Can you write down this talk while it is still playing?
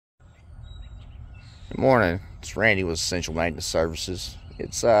Good morning. It's Randy with Essential Maintenance Services.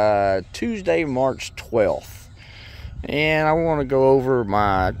 It's Tuesday, March 12th, and I want to go over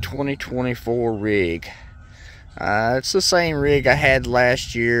my 2024 rig. It's the same rig I had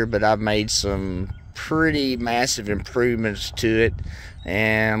last year, but I've made some pretty massive improvements to it,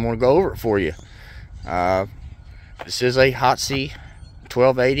 and I'm going to go over it for you. This is a Hotsy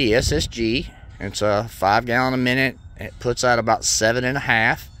 1280 SSG. It's a 5 gallon a minute. It puts out about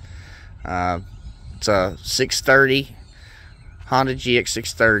 7.5. It's a 630 Honda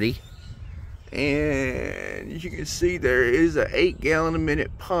GX630, and as you can see, there is an 8 gallon a minute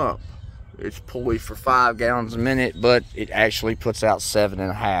pump. It's pulley for 5 gallons a minute, but it actually puts out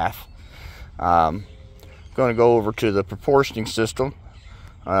 7.5. I'm going to go over to the proportioning system.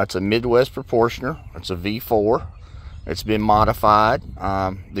 It's a Midwest proportioner. It's a V4. It's been modified.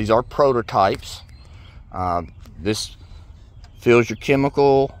 These are prototypes. This fills your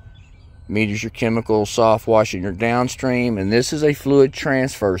chemical, meters your chemical, soft washing your downstream, and this is a fluid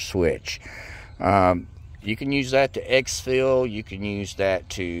transfer switch. You can use that to exfil. You can use that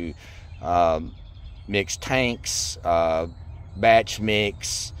to mix tanks, batch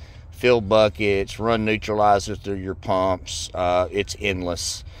mix, fill buckets, run neutralizer through your pumps. It's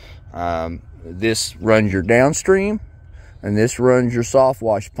endless. This runs your downstream, and this runs your soft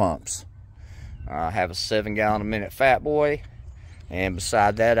wash pumps. I have a 7 gallon a minute Fat Boy, and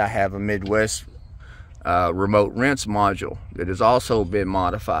beside that I have a Midwest remote rinse module that has also been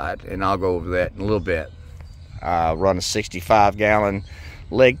modified, and I'll go over that in a little bit. Run a 65 gallon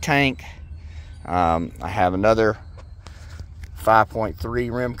leg tank. I have another 5.3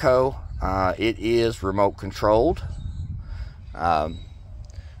 Remco. It is remote controlled.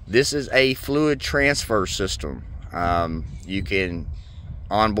 This is a fluid transfer system. You can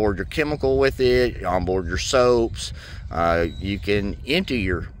onboard your chemical with it, onboard your soaps. You can empty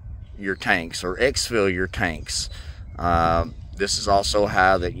your tanks or exfil your tanks. This is also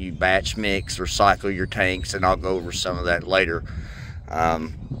how that you batch mix or cycle your tanks, and I'll go over some of that later.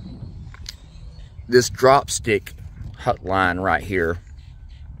 This drop stick line right here,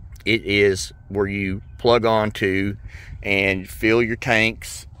 it is where you plug onto and fill your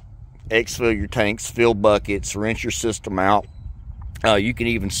tanks, exfil your tanks, fill buckets, rinse your system out. You can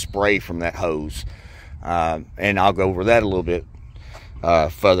even spray from that hose, and I'll go over that a little bit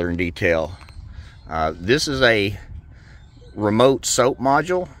further in detail. This is a remote soap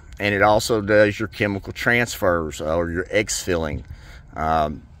module, and it also does your chemical transfers or your exfilling.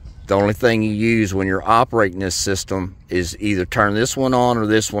 The only thing you use when you're operating this system is either turn this one on or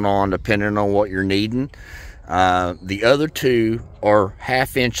this one on, depending on what you're needing. The other two are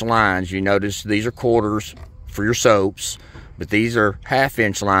 1/2 inch lines. You notice these are quarters for your soaps, but these are 1/2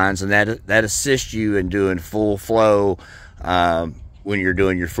 inch lines, and that assists you in doing full flow when you're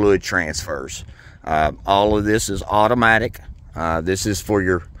doing your fluid transfers. All of this is automatic. This is for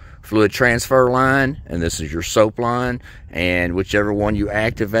your fluid transfer line, and this is your soap line, and whichever one you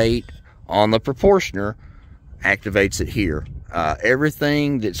activate on the proportioner activates it here.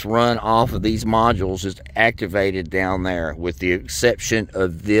 Everything that's run off of these modules is activated down there, with the exception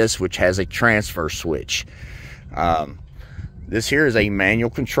of this, which has a transfer switch. This here is a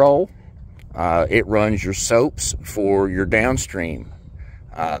manual control. It runs your soaps for your downstream.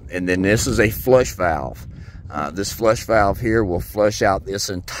 And then this is a flush valve. This flush valve here will flush out this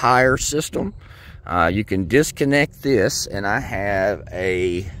entire system. You can disconnect this, and I have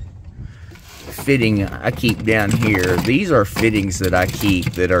a fitting I keep down here. These are fittings that I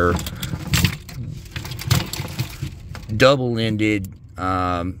keep that are double-ended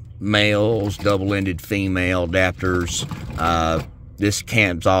males, double-ended female adapters. This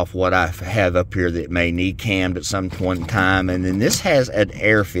cams off what I have up here that may need cammed at some point in time, and then this has an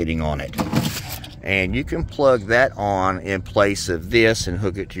air fitting on it, and you can plug that on in place of this and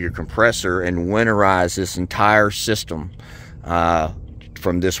hook it to your compressor and winterize this entire system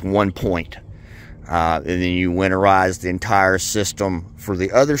from this one point. And then you winterize the entire system for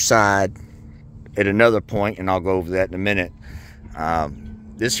the other side at another point, and I'll go over that in a minute.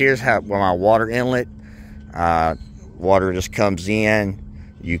 This here's how my water inlet. Water just comes in.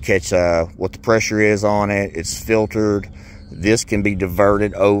 You catch what the pressure is on it. It's filtered. This can be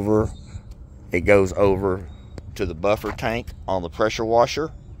diverted over. It goes over to the buffer tank on the pressure washer.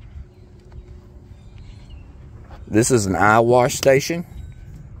 This is an eye wash station,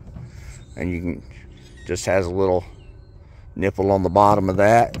 and you can just has a little nipple on the bottom of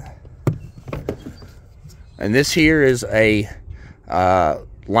that. And this here is a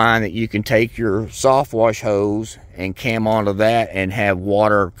line that you can take your soft wash hose and cam onto that and have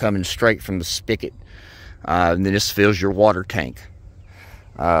water coming straight from the spigot. And then this fills your water tank.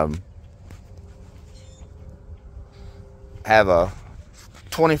 have a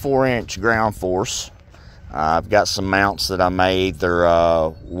 24-inch ground force. I've got some mounts that I made. They're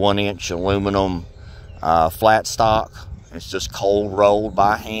 1-inch aluminum flat stock. It's just cold rolled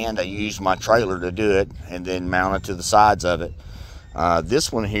by hand. I use my trailer to do it and then mount it to the sides of it.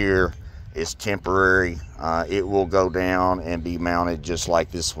 This one here is temporary. It will go down and be mounted just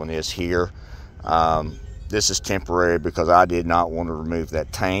like this one is here. This is temporary because I did not want to remove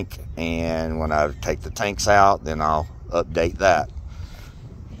that tank, and when I take the tanks out, then I'll update that.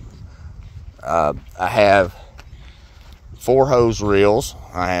 I have 4 hose reels.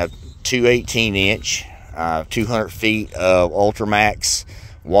 I have 2 18-inch, 200 feet of Ultramax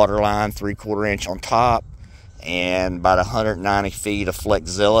waterline 3/4 inch on top, and about 190 feet of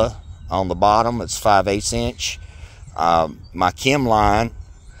Flexzilla on the bottom. It's 5/8 inch. My chem line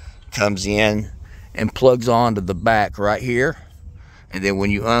comes in and plugs onto the back right here, and then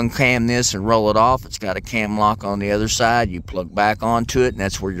when you uncam this and roll it off, it's got a cam lock on the other side. You plug back onto it, and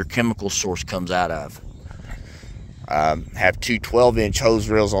that's where your chemical source comes out of. Have 2 12-inch hose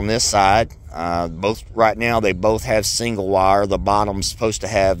reels on this side. Both right now they both have single wire. The bottom's supposed to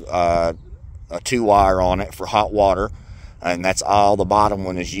have a 2-wire on it for hot water, and that's all the bottom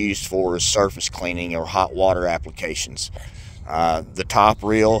one is used for, is surface cleaning or hot water applications. The top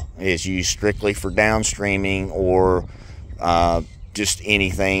reel is used strictly for downstreaming or just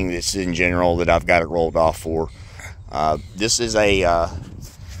anything that's in general that I've got it rolled off for. This is a,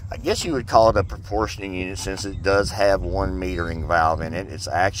 I guess you would call it a proportioning unit, since it does have 1 metering valve in it. It's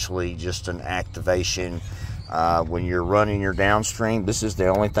actually just an activation. When you're running your downstream, this is the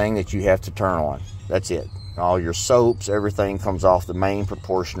only thing that you have to turn on. That's it. All your soaps, everything comes off the main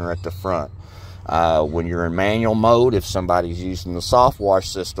proportioner at the front. When you're in manual mode, if somebody's using the soft wash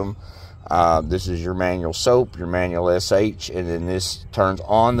system, this is your manual soap, your manual SH, and then this turns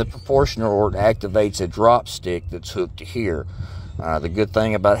on the proportioner, or it activates a drop stick that's hooked to here. The good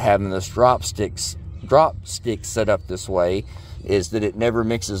thing about having this drop stick set up this way is that it never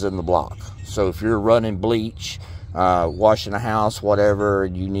mixes in the block. So if you're running bleach, washing a house, whatever,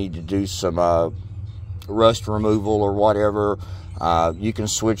 and you need to do some rust removal or whatever, you can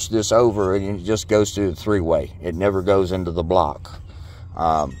switch this over and it just goes through the 3-way. It never goes into the block.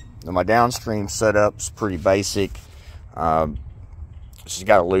 My downstream setup's pretty basic. It's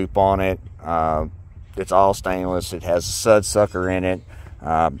got a loop on it. It's all stainless. It has a sud sucker in it.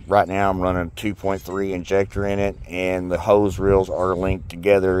 Right now I'm running a 2.3 injector in it, and the hose reels are linked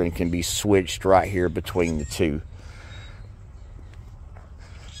together and can be switched right here between the two.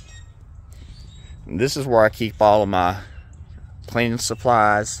 And this is where I keep all of my cleaning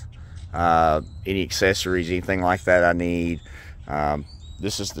supplies, any accessories, anything like that I need.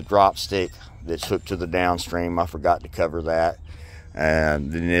 This is the drop stick that's hooked to the downstream. I forgot to cover that.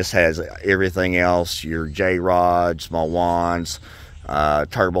 And then this has everything else, your J-rods, my wands,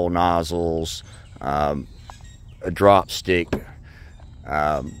 turbo nozzles, a drop stick,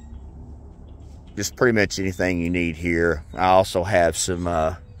 just pretty much anything you need here. I also have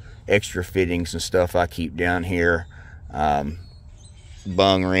some extra fittings and stuff I keep down here,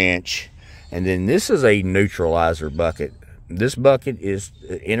 bung wrench, and then this is a neutralizer bucket. This bucket is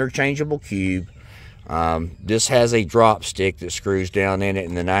an interchangeable cube. This has a drop stick that screws down in it,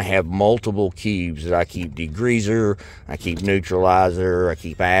 and then I have multiple cubes that I keep degreaser, I keep neutralizer, I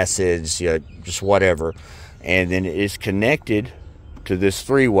keep acids, just whatever. And then it is connected to this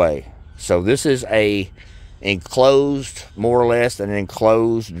 3-way. So this is a enclosed, more or less an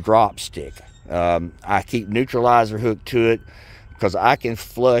enclosed drop stick. I keep neutralizer hooked to it because I can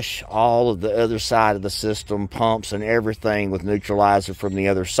flush all of the other side of the system, pumps and everything, with neutralizer from the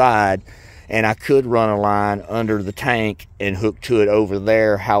other side. And I could run a line under the tank and hook to it over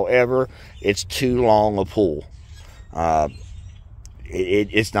there. However, it's too long a pull.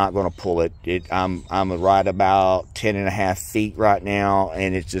 It's not going to pull it. I'm right about 10.5 feet right now,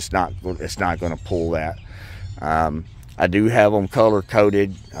 and it's just not. It's not going to pull that. I do have them color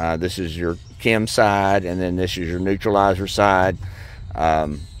coded. This is your chem side, and then this is your neutralizer side.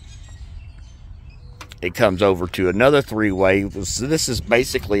 It comes over to another 3-way. So this is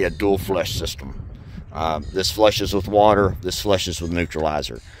basically a dual flush system. This flushes with water, this flushes with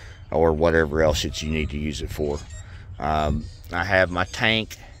neutralizer, or whatever else that you need to use it for. I have my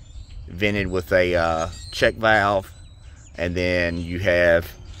tank vented with a check valve, and then you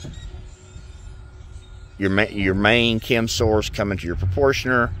have your main chem source coming to your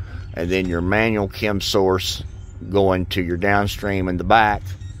proportioner, and then your manual chem source going to your downstream in the back,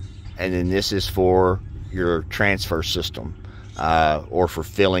 and then this is for your transfer system, or for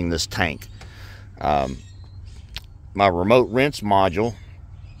filling this tank. My remote rinse module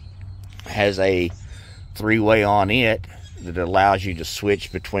has a 3-way on it, that allows you to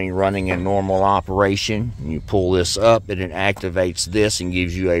switch between running and normal operation. You pull this up and it activates this and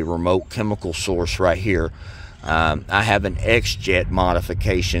gives you a remote chemical source right here. I have an X-Jet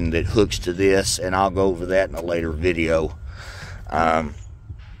modification that hooks to this, and I'll go over that in a later video. Have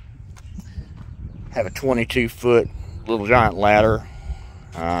a 22-foot little giant ladder.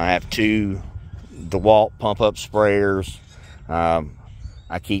 I have 2 DeWalt pump-up sprayers.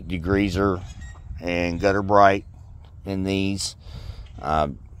 I keep degreaser and gutter bright in these.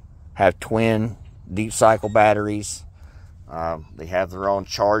 Have twin deep cycle batteries. They have their own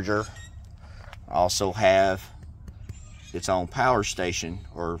charger. Also have its own power station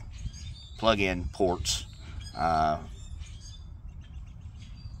or plug-in ports.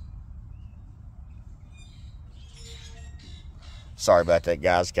 Sorry about that,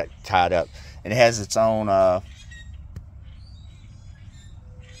 guys, got tied up. And it has its own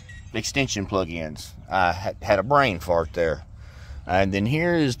extension plug-ins. I had a brain fart there. And then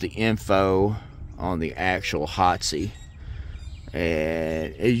here is the info on the actual Hotsy.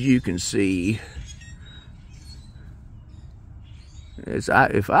 And as you can see,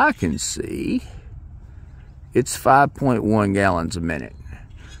 if I can see, it's 5.1 gallons a minute.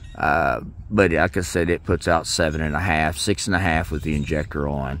 But like I said, it puts out 7.5, 6.5 with the injector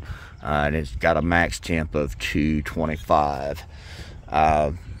on. And it's got a max temp of 225.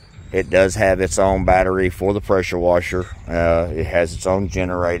 It does have its own battery for the pressure washer. It has its own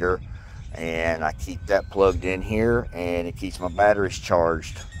generator, and I keep that plugged in here, and it keeps my batteries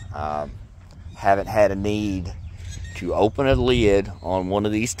charged. Haven't had a need to open a lid on one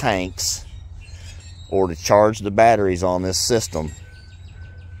of these tanks or to charge the batteries on this system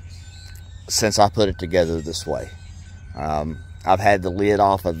since I put it together this way. I've had the lid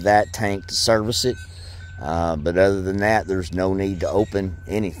off of that tank to service it, but other than that, there's no need to open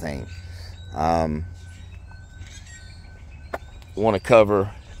anything. Want to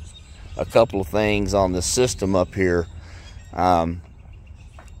cover a couple of things on the system up here.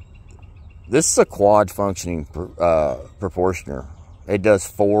 This is a quad functioning proportioner. It does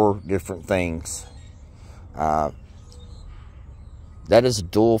 4 different things. That is a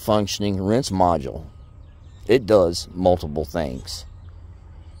dual functioning rinse module. It does multiple things.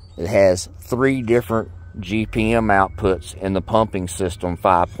 It has 3 different GPM outputs in the pumping system,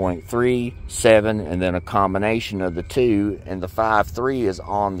 5.3, 7, and then a combination of the 2, and the 5.3 is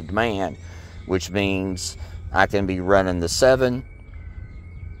on the demand, which means I can be running the 7,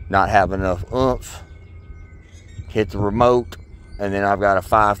 not have enough oomph, hit the remote, and then I've got a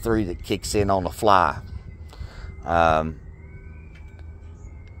 5.3 that kicks in on the fly.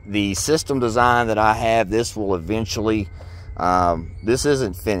 The system design that I have, this will eventually, this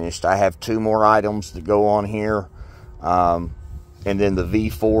isn't finished. I have 2 more items that go on here, and then the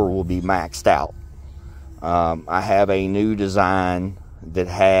V4 will be maxed out. I have a new design that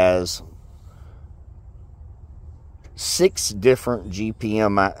has 6 different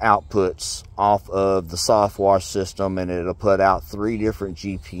GPM outputs off of the soft wash system, and it'll put out 3 different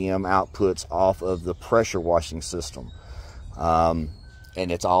GPM outputs off of the pressure washing system. And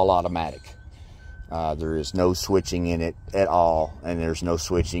it's all automatic. There is no switching in it at all, and there's no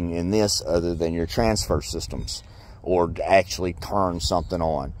switching in this other than your transfer systems or to actually turn something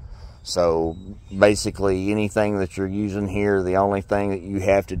on. So basically anything that you're using here, the only thing that you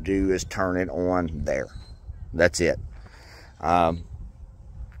have to do is turn it on there. That's it. Try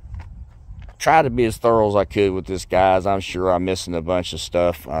to be as thorough as I could with this, guys. I'm sure I'm missing a bunch of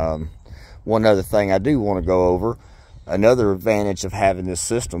stuff. One other thing I do want to go over, another advantage of having this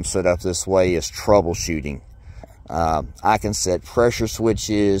system set up this way is troubleshooting. I can set pressure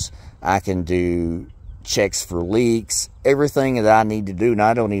switches, I can do checks for leaks, everything that I need to do, and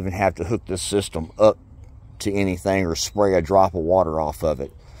I don't even have to hook this system up to anything or spray a drop of water off of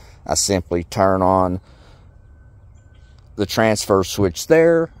it. I simply turn on the transfer switch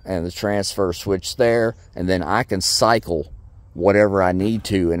there and the transfer switch there, and then I can cycle whatever I need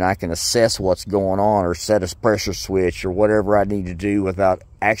to, and I can assess what's going on or set a pressure switch or whatever I need to do without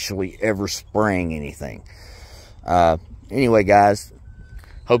actually ever spraying anything. Anyway, guys,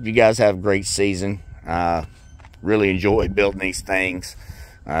 hope you guys have a great season. Really enjoy building these things.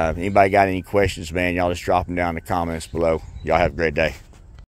 Anybody got any questions, man, y'all just drop them down in the comments below. Y'all have a great day.